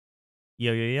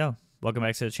Yo, yo, yo. Welcome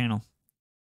back to the channel.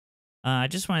 I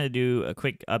just wanted to do a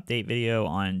quick update video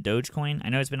on Dogecoin. I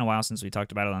know it's been a while since we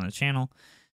talked about it on the channel,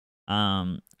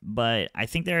 but I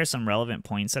think there are some relevant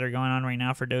points that are going on right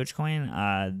now for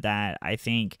Dogecoin that I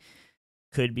think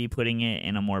could be putting it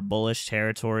in a more bullish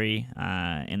territory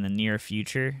in the near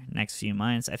future, next few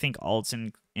months. I think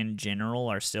alts in general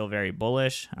are still very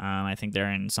bullish. I think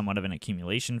they're in somewhat of an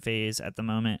accumulation phase at the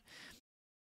moment.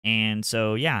 And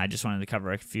so, yeah, I just wanted to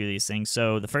cover a few of these things.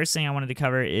 So the first thing I wanted to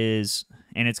cover is,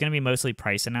 and it's going to be mostly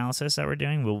price analysis that we're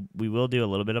doing. We will do a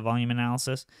little bit of volume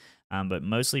analysis, but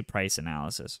mostly price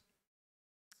analysis.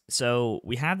 So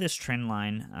we have this trend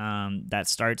line that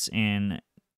starts in,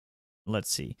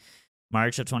 let's see,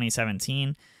 March of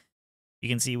 2017. You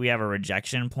can see we have a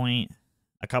rejection point,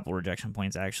 a couple rejection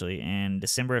points actually, in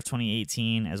December of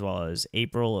 2018 as well as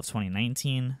April of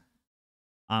 2019.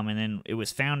 And then it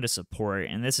was found to support,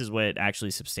 and this is what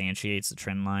actually substantiates the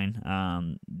trend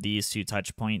line. These two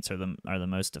touch points are the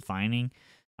most defining.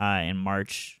 In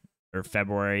March or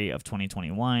February of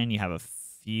 2021, you have a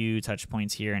few touch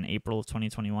points here in April of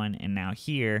 2021, and now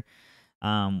here,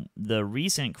 the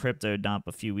recent crypto dump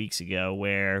a few weeks ago,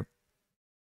 where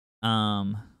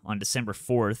on December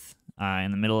 4th,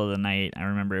 in the middle of the night, I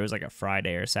remember it was like a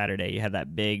Friday or Saturday, you had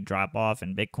that big drop off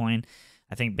in Bitcoin.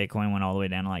 I think Bitcoin went all the way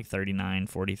down to like 39,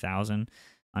 40,000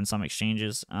 on some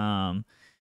exchanges. So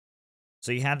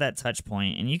you have that touch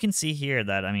point, and you can see here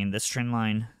that, I mean, this trend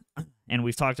line, and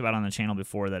we've talked about on the channel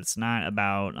before that it's not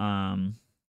about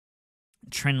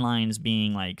trend lines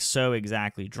being like so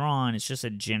exactly drawn. It's just a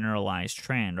generalized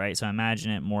trend, right? So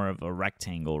imagine it more of a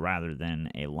rectangle rather than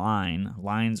a line.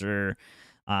 Lines are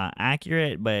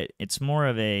accurate, but it's more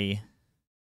of a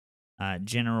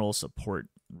general support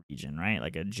region, right?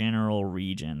 Like a general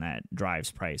region that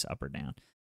drives price up or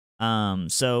down.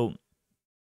 So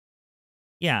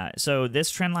yeah, so this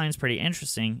trend line is pretty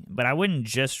interesting, but I wouldn't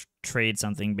just trade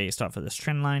something based off of this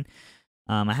trend line.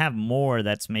 I have more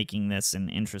that's making this an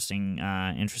interesting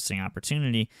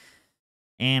opportunity,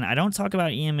 and I don't talk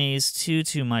about EMAs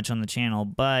too much on the channel,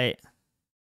 but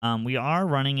we are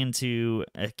running into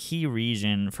a key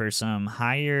region for some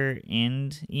higher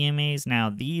end EMAs. Now,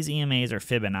 these EMAs are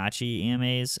Fibonacci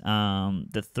EMAs,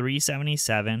 the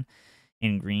 377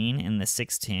 in green and the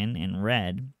 610 in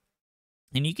red.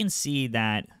 And you can see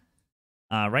that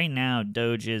right now,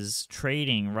 Doge is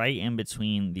trading right in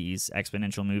between these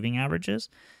exponential moving averages.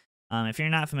 If you're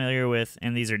not familiar with,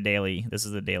 and these are daily, this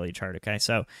is the daily chart, okay?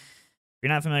 So if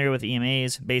you're not familiar with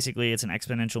EMAs, basically it's an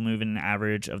exponential moving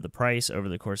average of the price over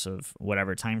the course of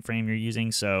whatever time frame you're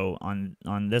using. So on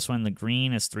this one, the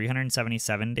green is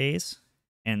 377 days,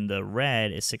 and the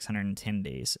red is 610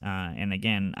 days. And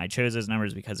again, I chose those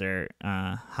numbers because they're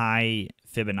high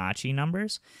Fibonacci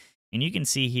numbers. And you can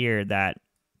see here that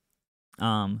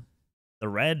the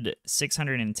red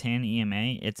 610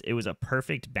 EMA, it was a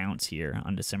perfect bounce here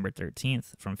on December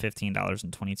 13th from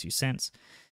 $15.22.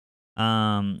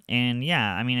 And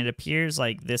yeah, I mean, it appears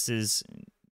like this is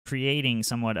creating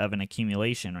somewhat of an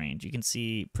accumulation range. You can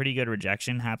see pretty good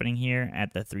rejection happening here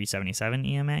at the 377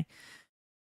 EMA.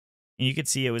 And you could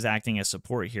see it was acting as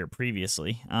support here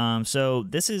previously. So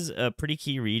this is a pretty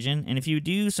key region. And if you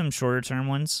do some shorter term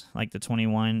ones, like the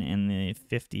 21 and the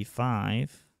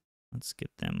 55, let's get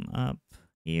them up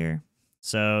here.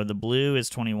 So the blue is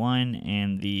 21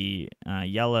 and the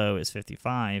yellow is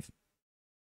 55.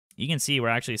 You can see we're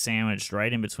actually sandwiched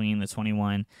right in between the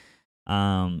 21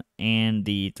 and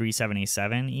the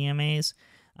 377 EMAs.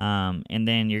 And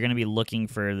then you're going to be looking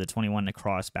for the 21 to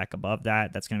cross back above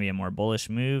that. That's going to be a more bullish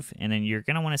move. And then you're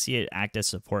going to want to see it act as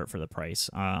support for the price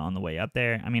on the way up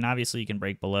there. I mean, obviously you can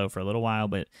break below for a little while,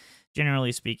 but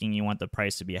generally speaking, you want the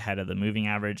price to be ahead of the moving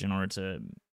average in order to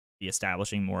be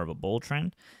establishing more of a bull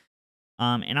trend.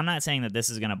 And I'm not saying that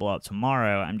this is going to blow up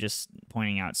tomorrow. I'm just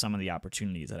pointing out some of the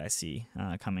opportunities that I see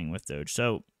coming with Doge.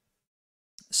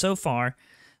 So far,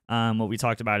 what we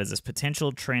talked about is this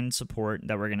potential trend support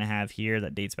that we're going to have here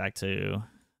that dates back to,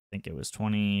 I think it was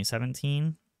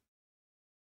 2017.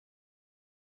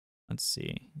 Let's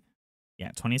see. Yeah,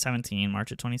 2017,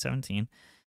 March of 2017.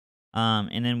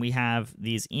 And then we have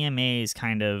these EMAs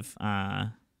kind of,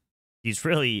 these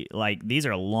really, like, these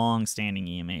are long-standing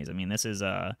EMAs. I mean, this is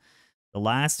the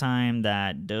last time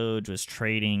that Doge was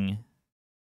trading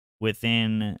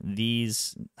within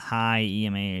these high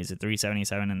EMAs at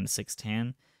 377 and the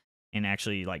 610 and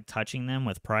actually like touching them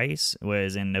with price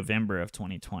was in November of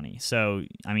 2020. So,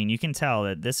 I mean, you can tell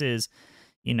that this is,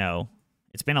 you know,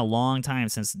 it's been a long time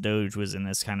since Doge was in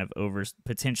this kind of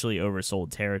potentially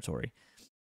oversold territory.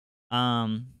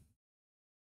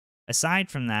 Aside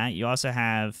from that, you also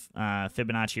have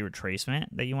Fibonacci retracement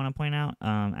that you want to point out.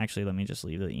 Actually, let me just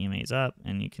leave the EMAs up,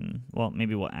 and you can, well,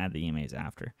 maybe we'll add the EMAs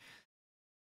after.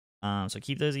 So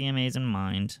keep those EMAs in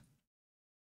mind.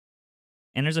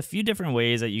 And there's a few different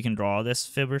ways that you can draw this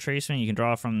fib retracement. You can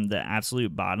draw from the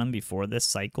absolute bottom before this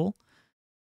cycle.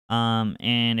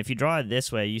 And if you draw it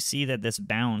this way, you see that this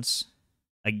bounce,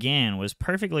 again, was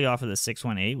perfectly off of the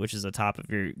 618, which is the top of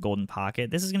your golden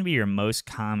pocket. This is going to be your most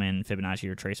common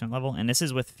Fibonacci retracement level, and this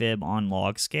is with fib on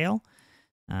log scale.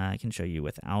 I can show you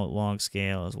without log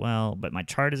scale as well, but my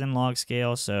chart is in log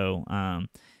scale, so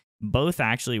both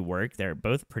actually work. They're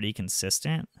both pretty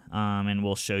consistent, and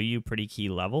will show you pretty key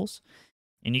levels.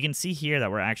 And you can see here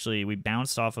that we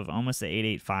bounced off of almost the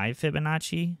 885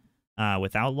 Fibonacci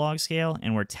without log scale,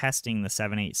 and we're testing the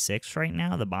 786 right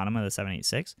now, the bottom of the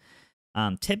 786.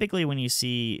 Typically, when you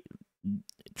see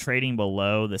trading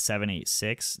below the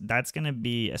 786, that's going to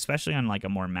be, especially on like a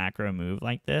more macro move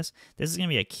like this is going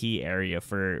to be a key area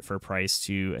for price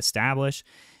to establish.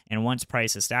 And once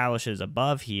price establishes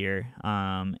above here,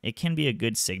 it can be a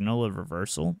good signal of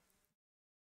reversal.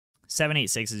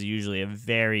 786 is usually a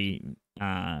very,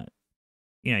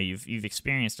 you've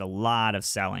experienced a lot of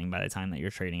selling by the time that you're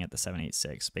trading at the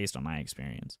 786, based on my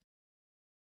experience.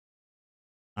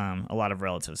 A lot of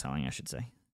relative selling, I should say.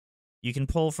 You can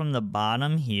pull from the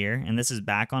bottom here, and this is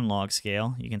back on log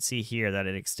scale. You can see here that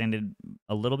it extended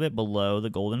a little bit below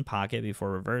the golden pocket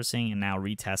before reversing and now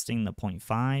retesting the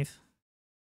 0.5.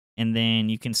 And then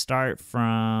you can start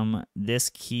from this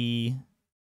key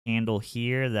candle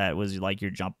here that was like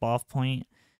your jump off point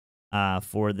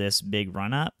for this big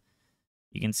run up.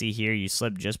 You can see here you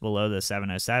slipped just below the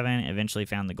 707, eventually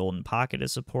found the golden pocket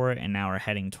as support, and now we're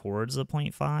heading towards the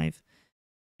 0.5.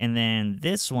 And then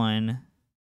this one,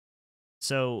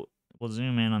 so we'll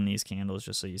zoom in on these candles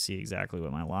just so you see exactly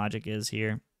what my logic is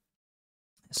here.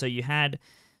 So you had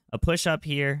a push up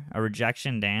here, a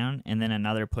rejection down, and then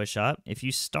another push up. If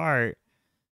you start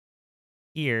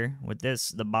here with this,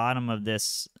 the bottom of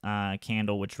this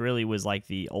candle, which really was like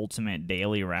the ultimate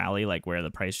daily rally, like where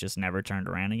the price just never turned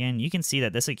around again, you can see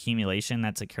that this accumulation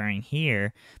that's occurring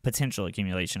here, potential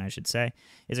accumulation I should say,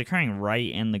 is occurring right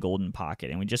in the golden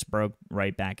pocket, and we just broke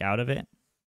right back out of it.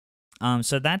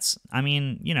 So that's, I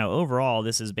mean, overall,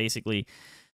 this is basically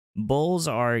bulls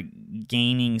are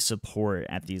gaining support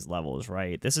at these levels,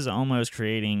 right? This is almost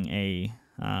creating a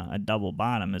double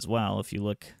bottom as well. If you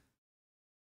look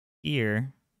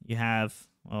here, you have,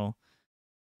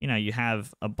 you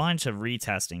have a bunch of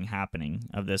retesting happening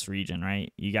of this region,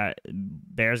 right? You got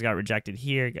bears got rejected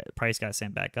here, price got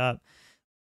sent back up,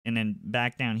 and then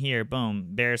back down here, boom,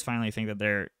 bears finally think that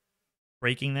they're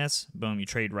breaking this, boom, you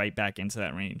trade right back into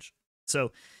that range.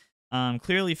 So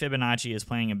clearly Fibonacci is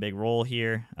playing a big role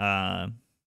here.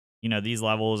 These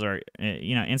levels are,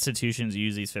 institutions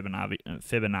use these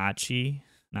Fibonacci,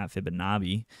 not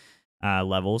Fibonacci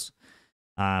levels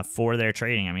for their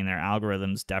trading. I mean, their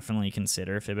algorithms definitely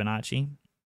consider Fibonacci.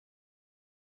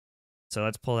 So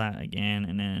let's pull that again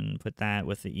and then put that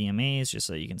with the EMAs just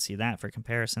so you can see that for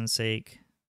comparison's sake.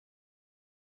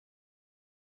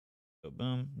 So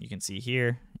boom, you can see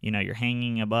here, you're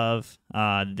hanging above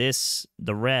the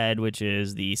red, which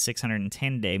is the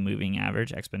 610-day moving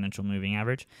average, exponential moving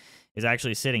average, is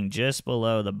actually sitting just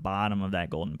below the bottom of that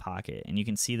golden pocket. And you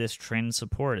can see this trend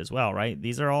support as well, right?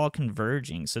 These are all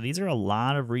converging. So these are a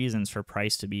lot of reasons for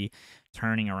price to be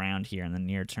turning around here in the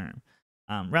near term,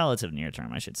 relative near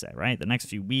term, I should say, right? The next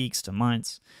few weeks to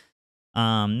months.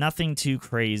 Nothing too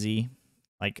crazy.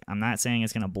 Like, I'm not saying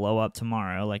it's going to blow up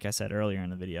tomorrow, like I said earlier in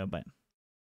the video, but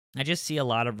I just see a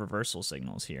lot of reversal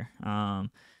signals here.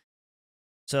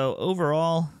 So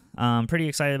overall, pretty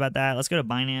excited about that. Let's go to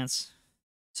Binance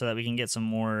so that we can get some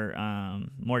more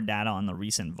data on the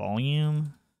recent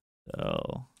volume.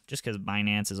 So just because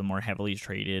Binance is a more heavily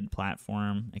traded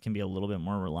platform, it can be a little bit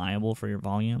more reliable for your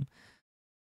volume.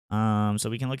 So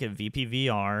we can look at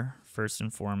VPVR first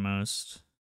and foremost.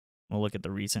 We'll look at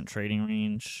the recent trading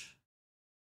range.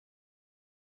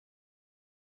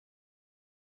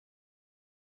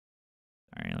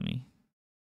 All right, let me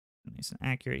nice and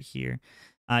accurate here.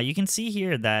 You can see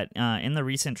here that in the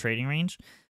recent trading range,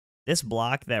 this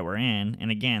block that we're in,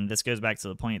 and again, this goes back to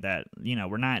the point that,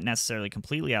 we're not necessarily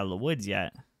completely out of the woods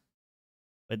yet,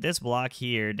 but this block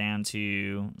here down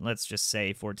to, let's just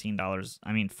say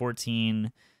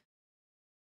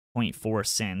 $14.4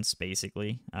 cents,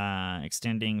 basically,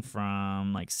 extending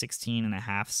from like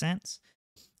 16.5 cents.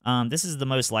 This is the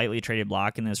most lightly traded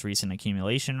block in this recent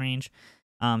accumulation range.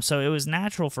 So it was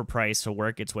natural for price to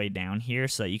work its way down here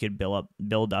so that you could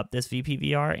build up this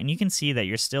VPVR, and you can see that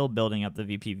you're still building up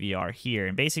the VPVR here.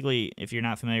 And basically, if you're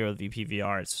not familiar with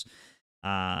VPVR, it's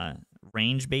uh,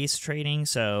 range-based trading.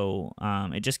 So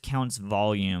it just counts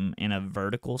volume in a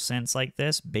vertical sense like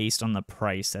this based on the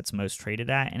price that's most traded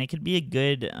at, and it could be a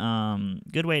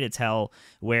good way to tell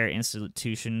where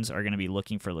institutions are going to be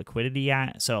looking for liquidity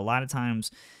at. So a lot of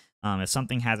times, if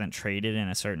something hasn't traded in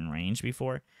a certain range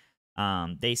before,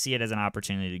 they see it as an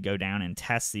opportunity to go down and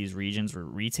test these regions for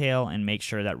retail and make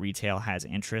sure that retail has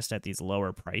interest at these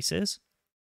lower prices.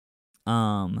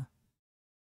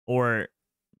 Or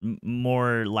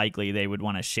more likely they would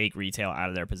want to shake retail out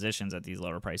of their positions at these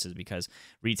lower prices because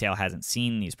retail hasn't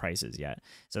seen these prices yet.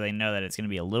 So they know that it's going to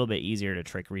be a little bit easier to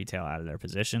trick retail out of their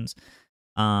positions.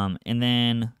 And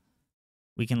then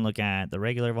we can look at the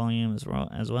regular volume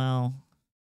as well.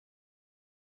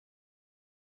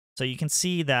 So you can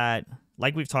see that,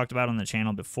 like we've talked about on the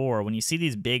channel before, when you see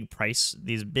these big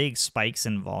spikes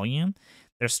in volume,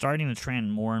 they're starting to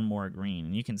trend more and more green.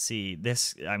 And you can see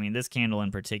this, I mean, this candle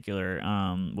in particular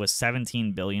was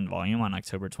 17 billion volume on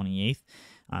October 28th.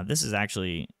 This is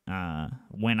actually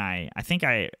when I think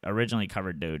I originally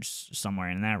covered Doge somewhere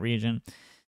in that region.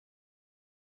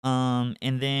 And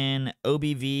then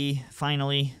OBV,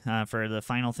 finally, for the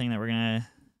final thing that we're going to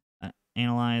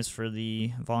analyze for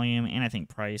the volume, and I think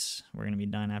price, we're going to be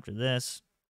done after this.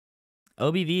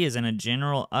 OBV is in a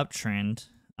general uptrend,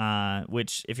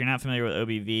 which, if you're not familiar with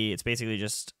OBV, it's basically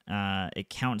just it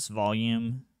counts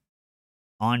volume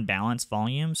on balance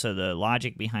volume. So the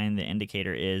logic behind the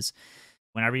indicator is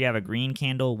whenever you have a green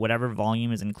candle, whatever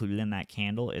volume is included in that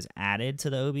candle is added to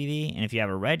the OBV. And if you have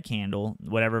a red candle,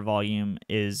 whatever volume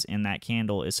is in that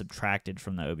candle is subtracted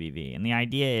from the OBV. And the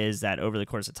idea is that over the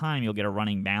course of time, you'll get a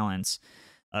running balance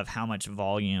of how much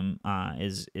volume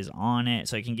is on it.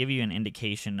 So it can give you an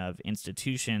indication of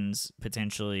institutions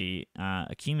potentially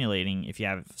accumulating if you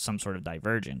have some sort of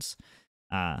divergence.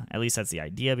 At least that's the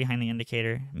idea behind the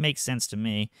indicator. Makes sense to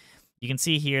me. You can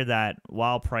see here that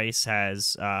while price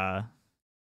has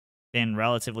been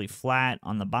relatively flat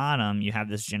on the bottom, you have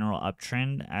this general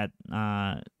uptrend at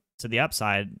to the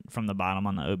upside from the bottom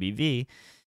on the OBV,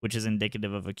 which is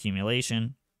indicative of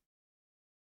accumulation.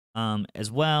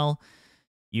 As well,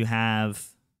 you have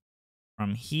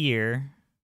from here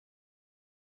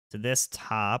to this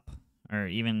top, or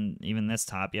even this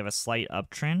top, you have a slight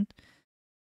uptrend,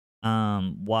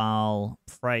 while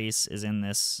price is in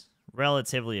this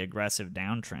relatively aggressive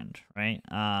downtrend, right?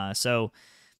 So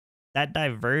that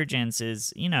divergence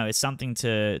is, is something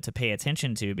to pay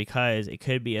attention to, because it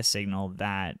could be a signal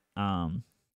that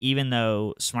even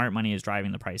though smart money is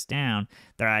driving the price down,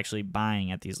 they're actually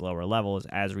buying at these lower levels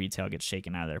as retail gets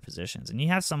shaken out of their positions. And you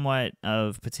have somewhat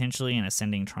of potentially an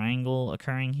ascending triangle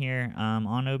occurring here on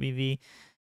OBV.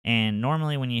 And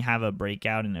normally when you have a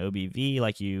breakout in OBV,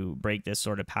 like you break this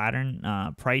sort of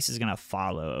pattern, price is going to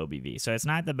follow OBV. So it's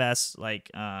not the best,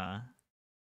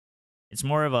 it's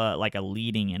more of a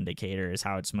leading indicator is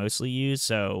how it's mostly used.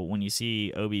 So when you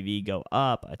see OBV go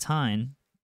up a ton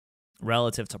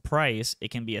relative to price, it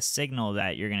can be a signal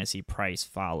that you're going to see price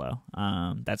follow.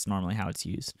 That's normally how it's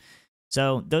used.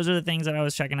 So those are the things that I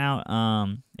was checking out.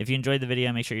 If you enjoyed the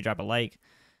video, make sure you drop a like.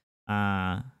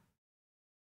 Tell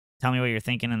me what you're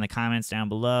thinking in the comments down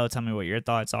below. Tell me what your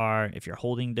thoughts are, if you're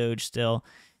holding Doge still.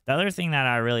 The other thing that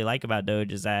I really like about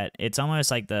Doge is that it's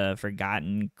almost like the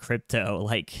forgotten crypto.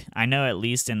 Like, I know at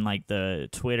least in like the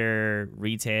Twitter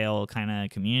retail kind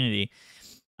of community,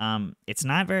 it's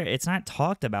not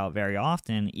talked about very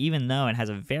often, even though it has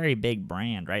a very big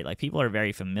brand, right? Like, people are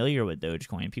very familiar with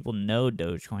Dogecoin. People know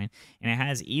Dogecoin, and it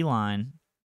has Elon,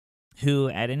 who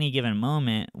at any given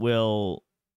moment will,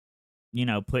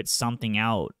 put something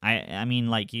out. I mean,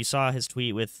 like, you saw his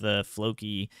tweet with the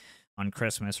Floki on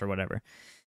Christmas or whatever.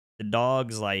 The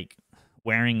dog's like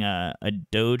wearing a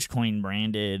Dogecoin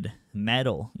branded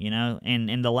medal,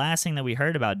 and the last thing that we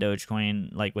heard about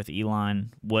Dogecoin, like with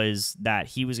Elon, was that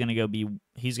he's gonna go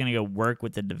work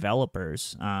with the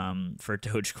developers for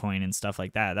Dogecoin and stuff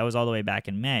like that. That was all the way back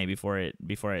in May before it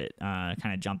kind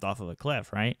of jumped off of a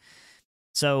cliff, right?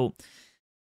 So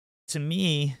to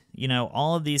me,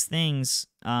 all of these things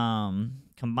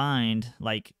combined,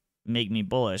 like, make me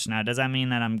bullish. Now, does that mean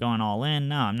that I'm going all in?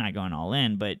 No, I'm not going all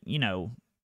in, but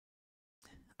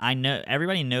I know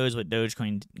everybody knows what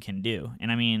Dogecoin can do.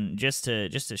 And I mean, just to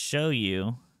show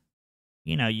you,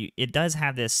 it does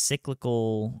have this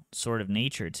cyclical sort of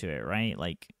nature to it, right?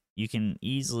 Like, you can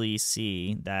easily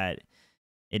see that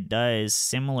it does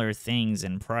similar things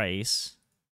in price,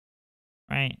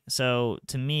 right? So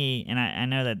to me, and I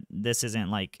know that this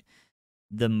isn't like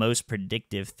the most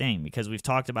predictive thing, because we've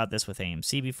talked about this with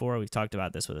AMC before. We've talked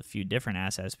about this with a few different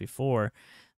assets before.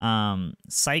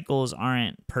 Cycles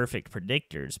aren't perfect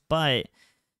predictors, but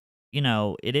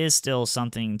it is still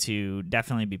something to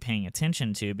definitely be paying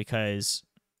attention to, because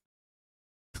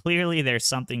clearly there's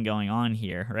something going on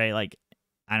here, right? Like,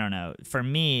 I don't know. For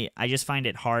me, I just find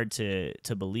it hard to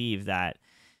believe that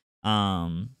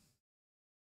um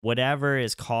whatever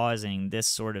is causing this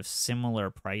sort of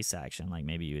similar price action, like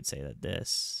maybe you would say that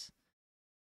this,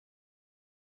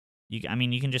 I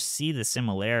mean, you can just see the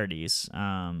similarities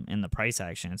in the price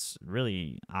action. It's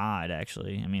really odd,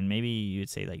 actually. I mean, maybe you'd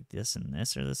say like this and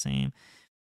this are the same.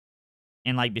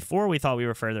 And like before, we thought we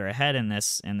were further ahead in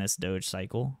this Doge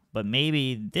cycle, but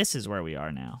maybe this is where we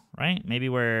are now, right? Maybe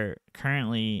we're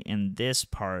currently in this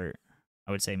part.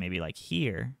 I would say maybe like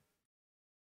here.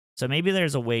 So maybe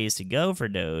there's a ways to go for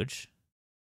Doge,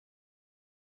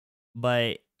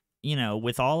 but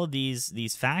with all of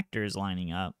these factors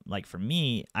lining up, like for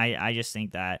me, I just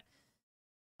think that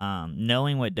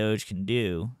knowing what Doge can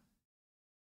do,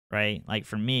 right? Like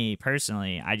for me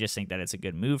personally, I just think that it's a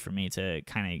good move for me to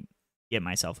kind of get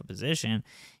myself a position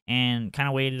and kind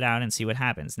of wait it out and see what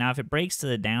happens. Now, if it breaks to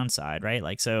the downside, right?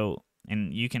 Like so,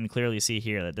 and you can clearly see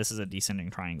here that this is a descending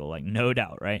triangle, like no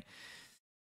doubt, right?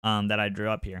 That I drew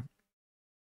up here,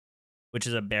 which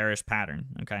is a bearish pattern,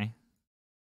 okay?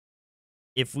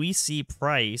 If we see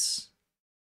price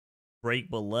break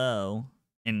below,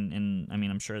 and I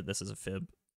mean, I'm sure this is a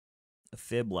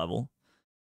fib level.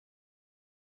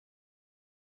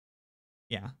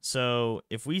 Yeah, so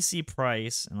if we see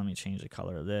price, and let me change the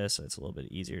color of this so it's a little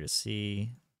bit easier to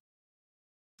see.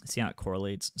 See how it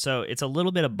correlates. So it's a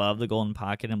little bit above the golden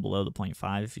pocket and below the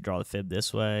 0.5 if you draw the fib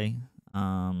this way.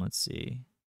 Let's see.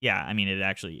 Yeah, I mean, it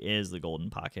actually is the golden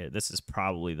pocket. This is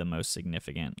probably the most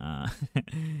significant.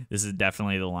 This is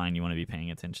definitely the line you want to be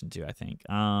paying attention to, I think.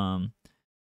 Let's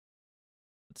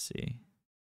see.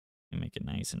 Let me make it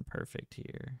nice and perfect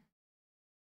here.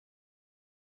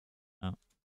 Oh,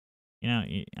 I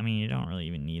mean, you don't really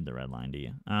even need the red line, do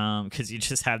you? Because you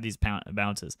just have these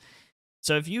bounces.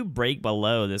 So if you break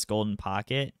below this golden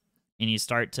pocket and you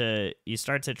start to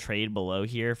trade below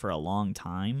here for a long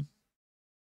time,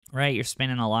 right? You're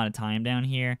spending a lot of time down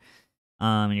here,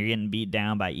 and you're getting beat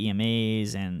down by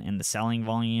EMAs, and the selling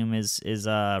volume is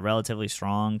relatively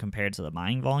strong compared to the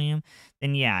buying volume.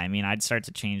 Then yeah, I mean, I'd start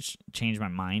to change my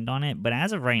mind on it. But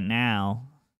as of right now,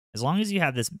 as long as you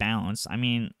have this bounce, I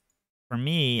mean, for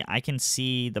me, I can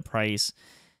see the price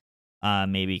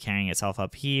maybe carrying itself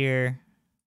up here,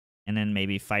 and then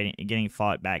maybe getting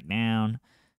fought back down,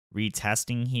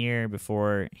 retesting here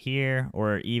before here,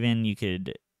 or even you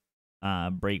could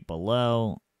break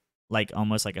below, like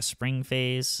almost like a spring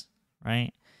phase,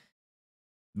 right?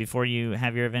 Before you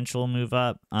have your eventual move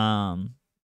up.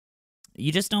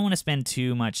 You just don't want to spend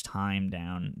too much time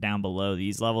down below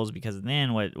these levels, because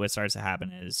then what starts to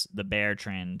happen is the bear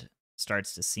trend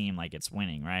starts to seem like it's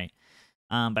winning, right?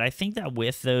 But I think that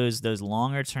with those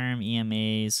longer term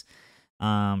EMAs,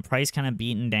 price kind of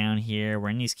beaten down here, we're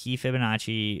in these key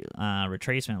Fibonacci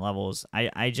retracement levels.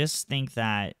 I just think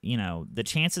that the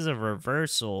chances of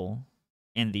reversal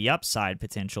and the upside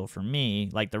potential for me,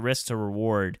 like the risk to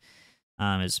reward,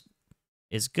 is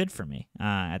good for me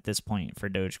at this point for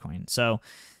Dogecoin. So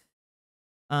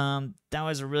that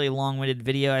was a really long-winded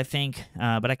video, I think,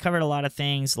 but I covered a lot of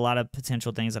things, a lot of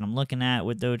potential things that I'm looking at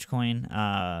with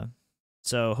Dogecoin.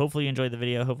 So hopefully you enjoyed the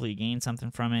video. Hopefully you gained something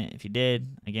from it. If you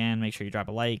did, again, make sure you drop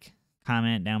a like,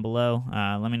 comment down below.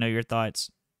 Let me know your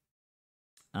thoughts.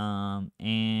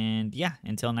 And yeah,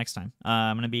 until next time.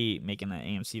 I'm going to be making an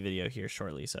AMC video here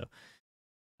shortly, so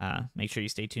make sure you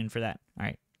stay tuned for that. All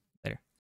right, later.